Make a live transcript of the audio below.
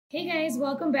Hey guys,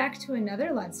 welcome back to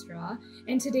another Let's Draw,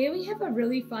 and today we have a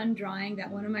really fun drawing that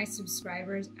one of my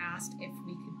subscribers asked if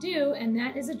we could do, and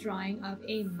that is a drawing of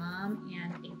a mom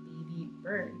and a baby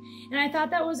bird. And I thought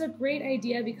that was a great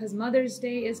idea because Mother's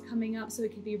Day is coming up, so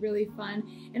it could be really fun.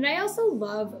 And I also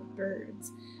love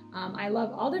birds. I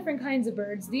love all different kinds of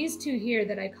birds. These two here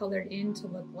that I colored in to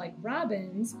look like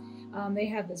robins, they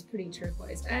have this pretty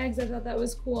turquoise eggs. I thought that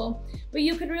was cool. But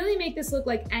you could really make this look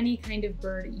like any kind of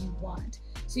bird you want.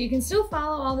 So you can still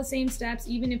follow all the same steps,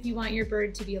 even if you want your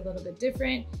bird to be a little bit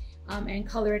different and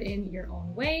color it in your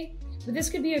own way. But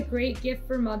this could be a great gift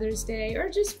for Mother's Day or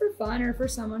just for fun or for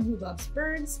someone who loves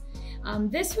birds.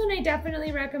 This one I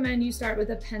definitely recommend you start with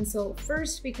a pencil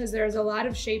first because there's a lot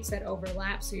of shapes that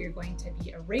overlap, so you're going to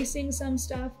be erasing some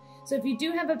stuff. So if you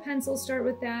do have a pencil, start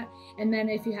with that. And then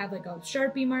if you have like a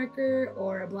Sharpie marker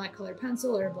or a black color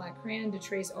pencil or a black crayon to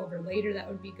trace over later, that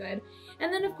would be good.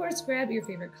 And then of course, grab your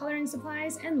favorite coloring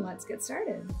supplies and let's get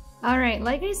started. All right,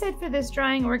 like I said for this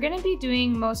drawing, we're gonna be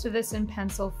doing most of this in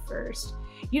pencil first.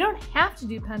 You don't have to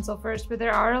do pencil first, but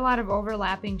there are a lot of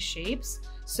overlapping shapes.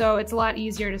 So it's a lot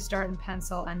easier to start in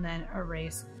pencil and then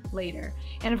erase later.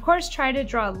 And of course, try to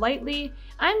draw lightly.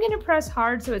 I'm gonna press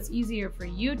hard so it's easier for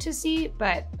you to see,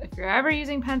 but if you're ever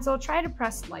using pencil, try to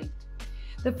press light.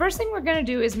 The first thing we're gonna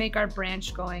do is make our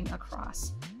branch going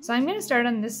across. So I'm gonna start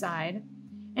on this side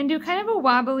and do kind of a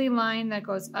wobbly line that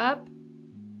goes up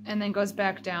and then goes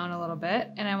back down a little bit.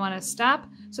 And I wanna stop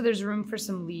so there's room for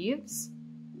some leaves.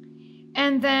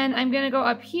 And then I'm gonna go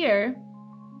up here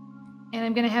and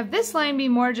I'm gonna have this line be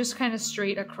more just kind of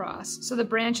straight across. So the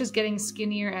branch is getting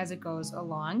skinnier as it goes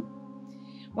along.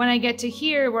 When I get to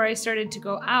here where I started to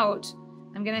go out,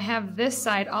 I'm gonna have this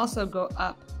side also go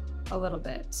up a little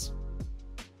bit.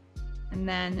 And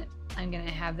then I'm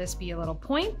gonna have this be a little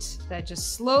point that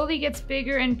just slowly gets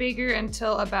bigger and bigger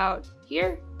until about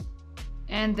here,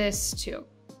 and this too.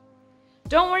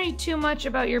 Don't worry too much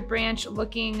about your branch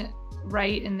looking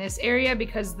right in this area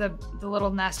because the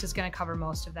little nest is gonna cover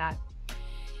most of that.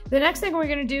 The next thing we're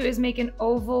gonna do is make an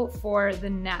oval for the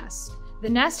nest. The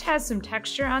nest has some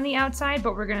texture on the outside,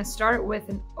 but we're gonna start with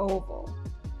an oval.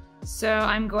 So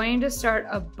I'm going to start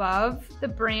above the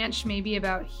branch, maybe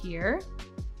about here.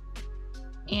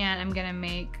 And I'm gonna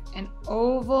make an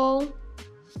oval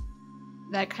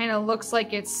that kind of looks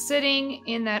like it's sitting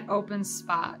in that open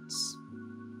spot.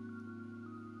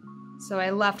 So I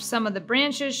left some of the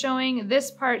branches showing.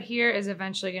 This part here is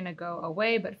eventually gonna go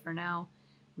away, but for now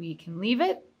we can leave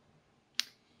it.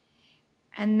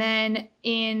 And then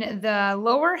in the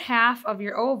lower half of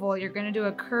your oval, you're gonna do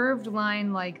a curved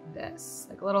line like this,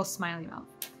 like a little smiley mouth.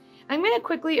 I'm gonna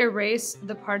quickly erase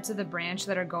the parts of the branch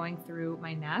that are going through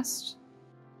my nest.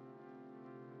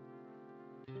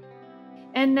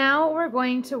 And now we're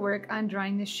going to work on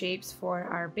drawing the shapes for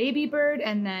our baby bird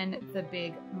and then the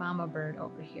big mama bird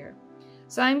over here.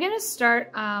 So I'm gonna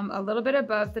start a little bit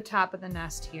above the top of the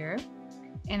nest here.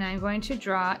 And I'm going to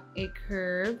draw a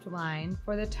curved line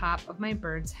for the top of my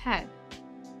bird's head.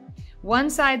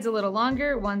 One side's a little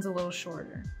longer, one's a little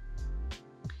shorter.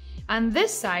 On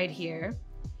this side here,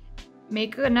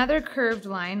 make another curved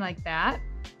line like that.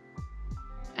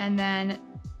 And then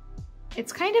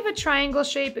it's kind of a triangle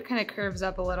shape, it kind of curves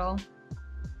up a little.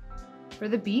 For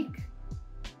the beak,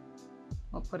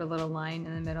 we'll put a little line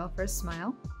in the middle for a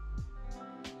smile.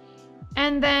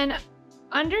 And then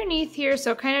underneath here,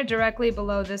 so kind of directly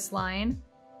below this line,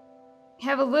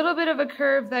 have a little bit of a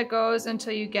curve that goes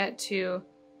until you get to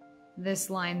this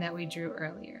line that we drew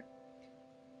earlier.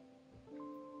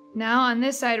 Now on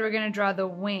this side, we're gonna draw the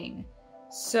wing.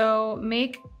 So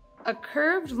make a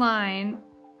curved line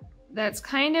that's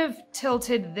kind of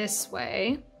tilted this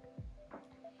way.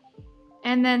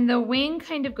 And then the wing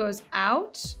kind of goes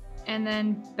out and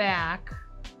then back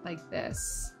like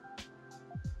this.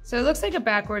 So it looks like a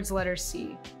backwards letter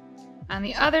C. On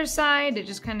the other side, it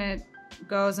just kind of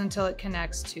goes until it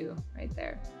connects to right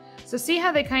there. So see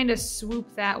how they kind of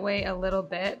swoop that way a little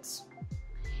bit?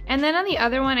 And then on the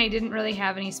other one, I didn't really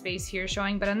have any space here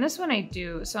showing, but on this one I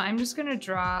do. So I'm just gonna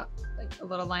draw like a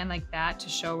little line like that to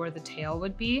show where the tail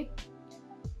would be.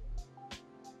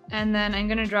 And then I'm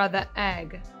gonna draw the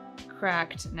egg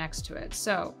cracked next to it.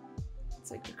 So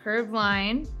it's like a curved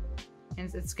line,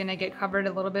 and it's gonna get covered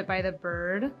a little bit by the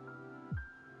bird.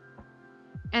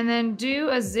 And then do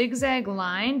a zigzag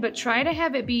line, but try to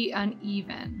have it be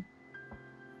uneven.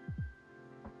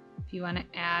 If you wanna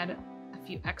add a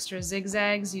few extra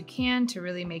zigzags, you can to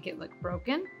really make it look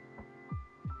broken.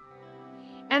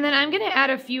 And then I'm gonna add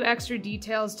a few extra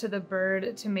details to the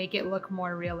bird to make it look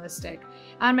more realistic.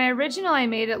 On my original, I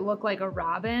made it look like a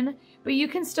robin, but you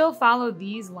can still follow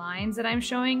these lines that I'm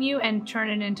showing you and turn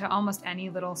it into almost any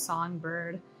little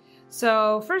songbird.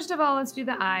 So first of all, let's do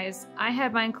the eyes. I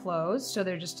have mine closed, so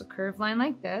they're just a curved line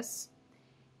like this.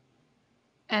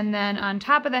 And then on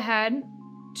top of the head,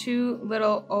 2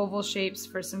 little oval shapes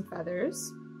for some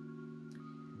feathers.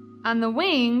 On the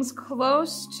wings,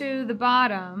 close to the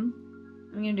bottom,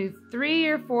 I'm going to do 3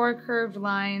 or 4 curved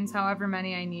lines, however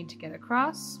many I need to get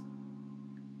across.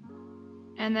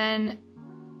 And then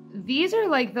these are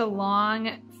like the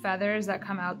long feathers that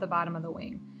come out the bottom of the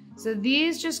wing. So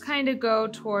these just kind of go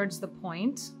towards the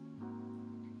point.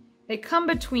 They come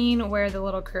between where the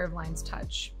little curved lines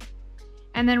touch.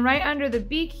 And then right under the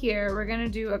beak here, we're going to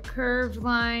do a curved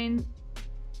line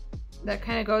that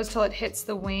kind of goes till it hits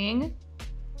the wing.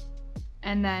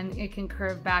 And then it can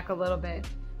curve back a little bit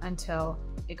until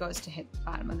it goes to hit the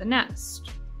bottom of the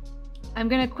nest. I'm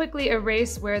going to quickly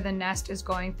erase where the nest is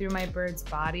going through my bird's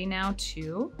body now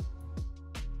too.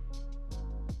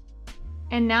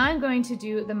 And now I'm going to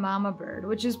do the mama bird,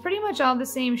 which is pretty much all the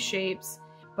same shapes,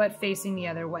 but facing the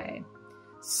other way.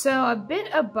 So a bit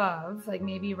above, like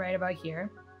maybe right about here,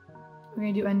 we're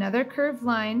going to do another curved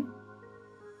line.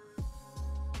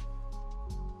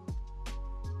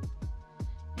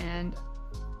 And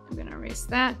I'm going to erase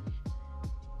that.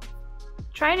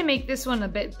 Try to make this one a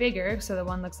bit bigger so the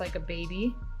one looks like a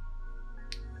baby.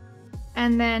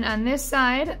 And then on this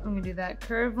side, I'm going to do that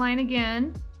curved line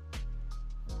again.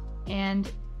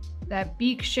 And that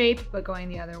beak shape, but going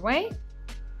the other way.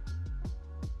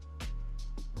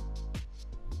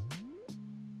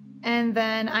 And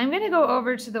then I'm going to go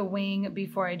over to the wing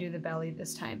before I do the belly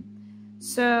this time.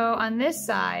 So on this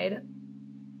side,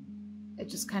 it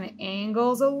just kind of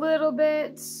angles a little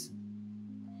bit.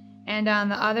 And on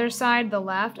the other side, the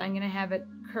left, I'm going to have it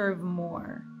curve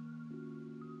more.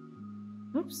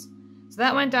 Oops. So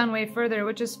that went down way further,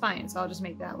 which is fine. So I'll just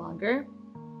make that longer.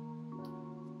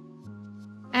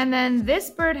 And then this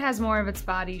bird has more of its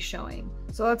body showing.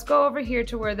 So let's go over here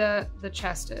to where the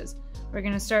chest is. We're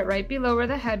going to start right below where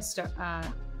the head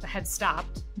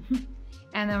stopped.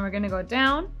 And then we're going to go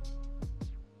down.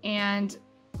 And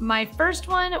my first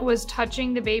one was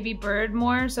touching the baby bird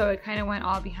more, so it kind of went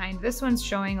all behind. This one's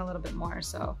showing a little bit more,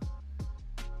 so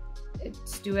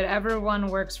it's do whatever one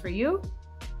works for you.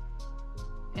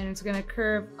 And it's going to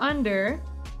curve under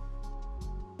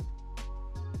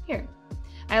here.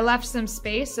 I left some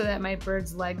space so that my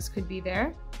bird's legs could be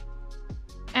there.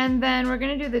 And then we're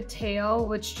going to do the tail,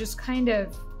 which just kind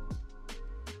of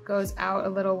goes out a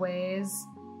little ways.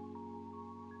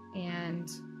 And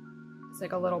it's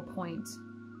like a little point.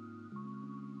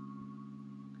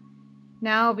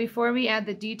 Now, before we add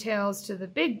the details to the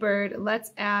big bird,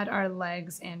 let's add our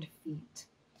legs and feet.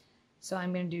 So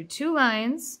I'm going to do 2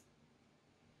 lines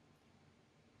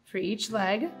for each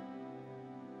leg.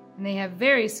 And they have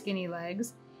very skinny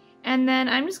legs. And then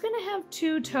I'm just going to have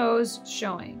 2 toes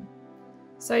showing.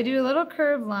 So I do a little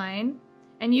curved line,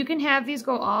 and you can have these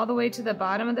go all the way to the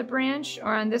bottom of the branch,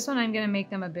 or on this one I'm going to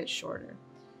make them a bit shorter.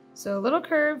 So a little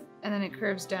curve, and then it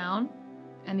curves down,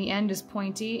 and the end is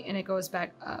pointy, and it goes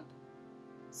back up.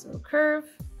 So curve,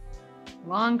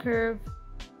 long curve,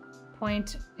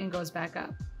 point, and goes back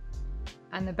up.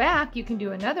 On the back, you can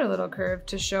do another little curve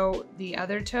to show the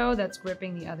other toe that's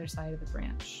gripping the other side of the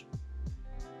branch.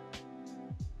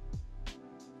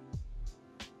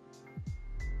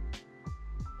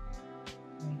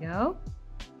 There we go.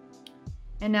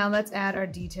 And now let's add our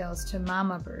details to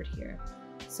mama bird here.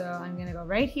 So I'm going to go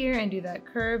right here and do that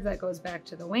curve that goes back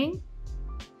to the wing.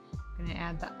 I'm going to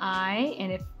add the eye,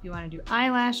 and if you want to do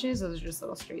eyelashes, those are just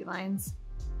little straight lines.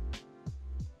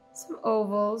 Some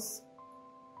ovals.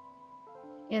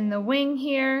 In the wing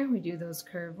here, we do those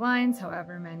curved lines,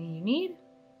 however many you need.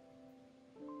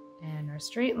 And our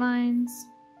straight lines.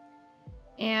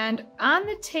 And on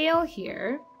the tail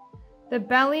here, the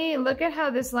belly, look at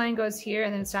how this line goes here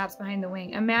and then stops behind the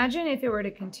wing. Imagine if it were to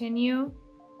continue,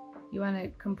 you want to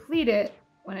complete it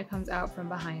when it comes out from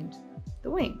behind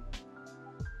the wing.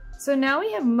 So now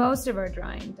we have most of our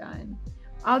drawing done.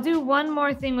 I'll do one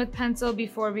more thing with pencil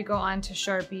before we go on to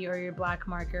Sharpie or your black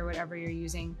marker, whatever you're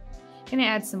using. I'm gonna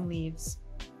add some leaves.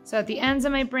 So at the ends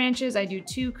of my branches, I do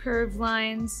 2 curved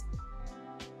lines.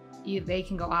 They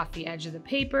can go off the edge of the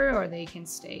paper or they can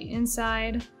stay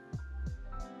inside.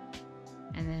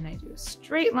 And then I do a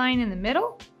straight line in the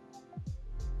middle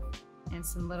and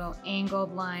some little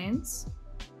angled lines.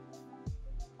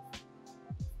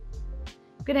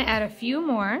 I'm gonna add a few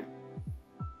more.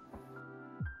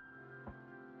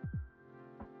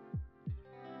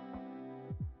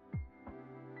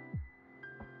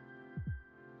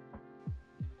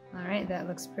 right, that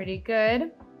looks pretty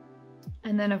good.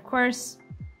 And then of course,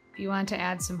 if you want to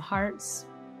add some hearts,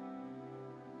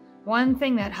 one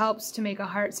thing that helps to make a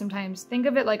heart sometimes, think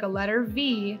of it like a letter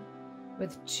V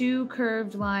with 2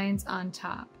 curved lines on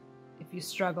top if you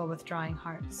struggle with drawing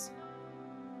hearts.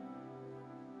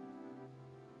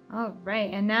 All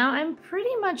right, and now I'm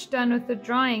pretty much done with the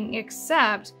drawing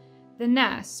except the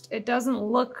nest. It doesn't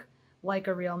look like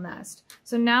a real nest.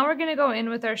 So now we're gonna go in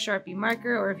with our Sharpie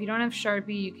marker, or if you don't have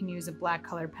Sharpie, you can use a black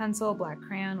colored pencil, black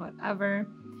crayon, whatever.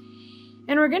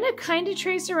 And we're gonna kind of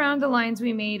trace around the lines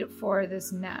we made for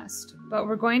this nest, but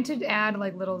we're going to add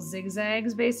like little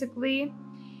zigzags basically,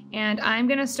 and I'm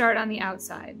gonna start on the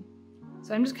outside.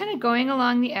 So I'm just kind of going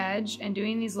along the edge and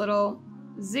doing these little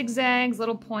zigzags,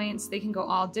 little points. They can go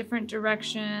all different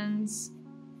directions.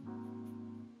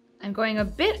 I'm going a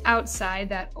bit outside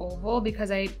that oval because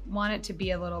I want it to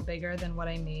be a little bigger than what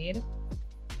I made.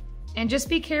 And just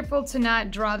be careful to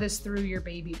not draw this through your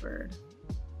baby bird,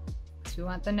 because we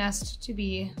want the nest to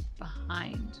be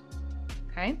behind,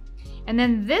 okay? And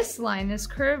then this line, this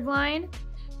curved line,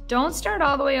 don't start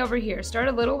all the way over here. Start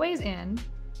a little ways in.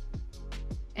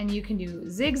 And you can do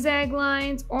zigzag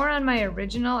lines, or on my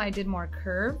original, I did more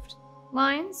curved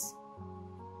lines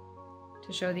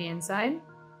to show the inside.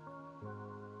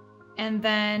 And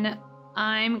then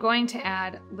I'm going to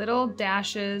add little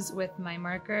dashes with my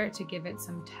marker to give it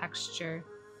some texture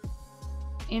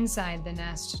inside the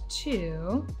nest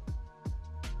too.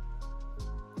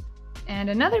 And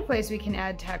another place we can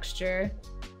add texture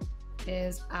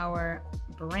is our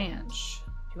branch,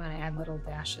 if you want to add little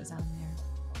dashes on there.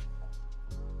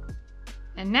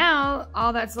 And now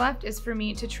all that's left is for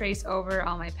me to trace over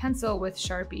all my pencil with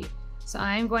Sharpie. So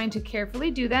I'm going to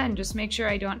carefully do that and just make sure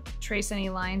I don't trace any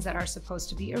lines that are supposed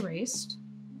to be erased.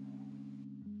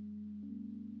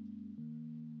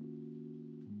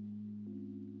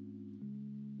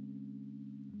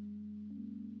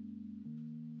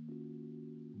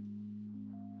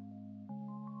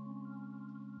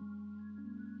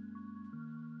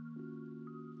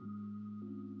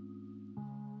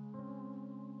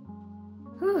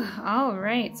 Whew, all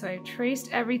right, so I've traced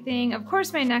everything. Of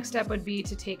course, my next step would be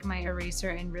to take my eraser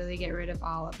and really get rid of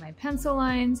all of my pencil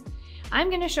lines.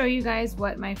 I'm gonna show you guys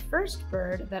what my first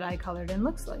bird that I colored in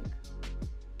looks like.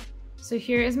 So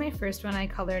here is my first one I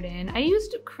colored in. I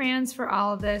used crayons for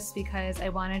all of this because I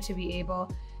wanted to be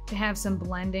able to have some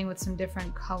blending with some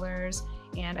different colors,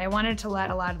 and I wanted to let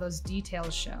a lot of those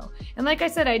details show. And like I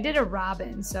said, I did a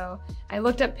robin, so I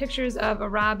looked up pictures of a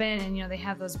robin, and you know, they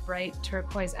have those bright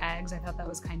turquoise eggs. I thought that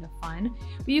was kind of fun.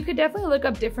 But you could definitely look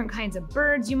up different kinds of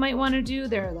birds you might want to do.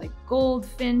 There are like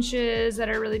goldfinches that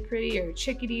are really pretty, or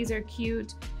chickadees are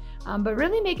cute. But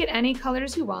really make it any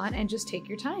colors you want and just take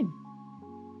your time.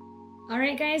 All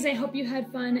right, guys, I hope you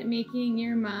had fun making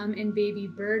your mom and baby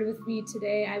bird with me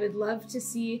today. I would love to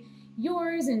see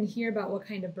yours and hear about what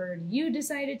kind of bird you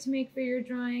decided to make for your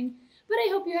drawing. But I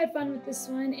hope you had fun with this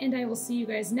one, and I will see you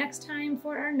guys next time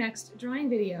for our next drawing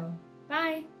video.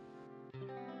 Bye!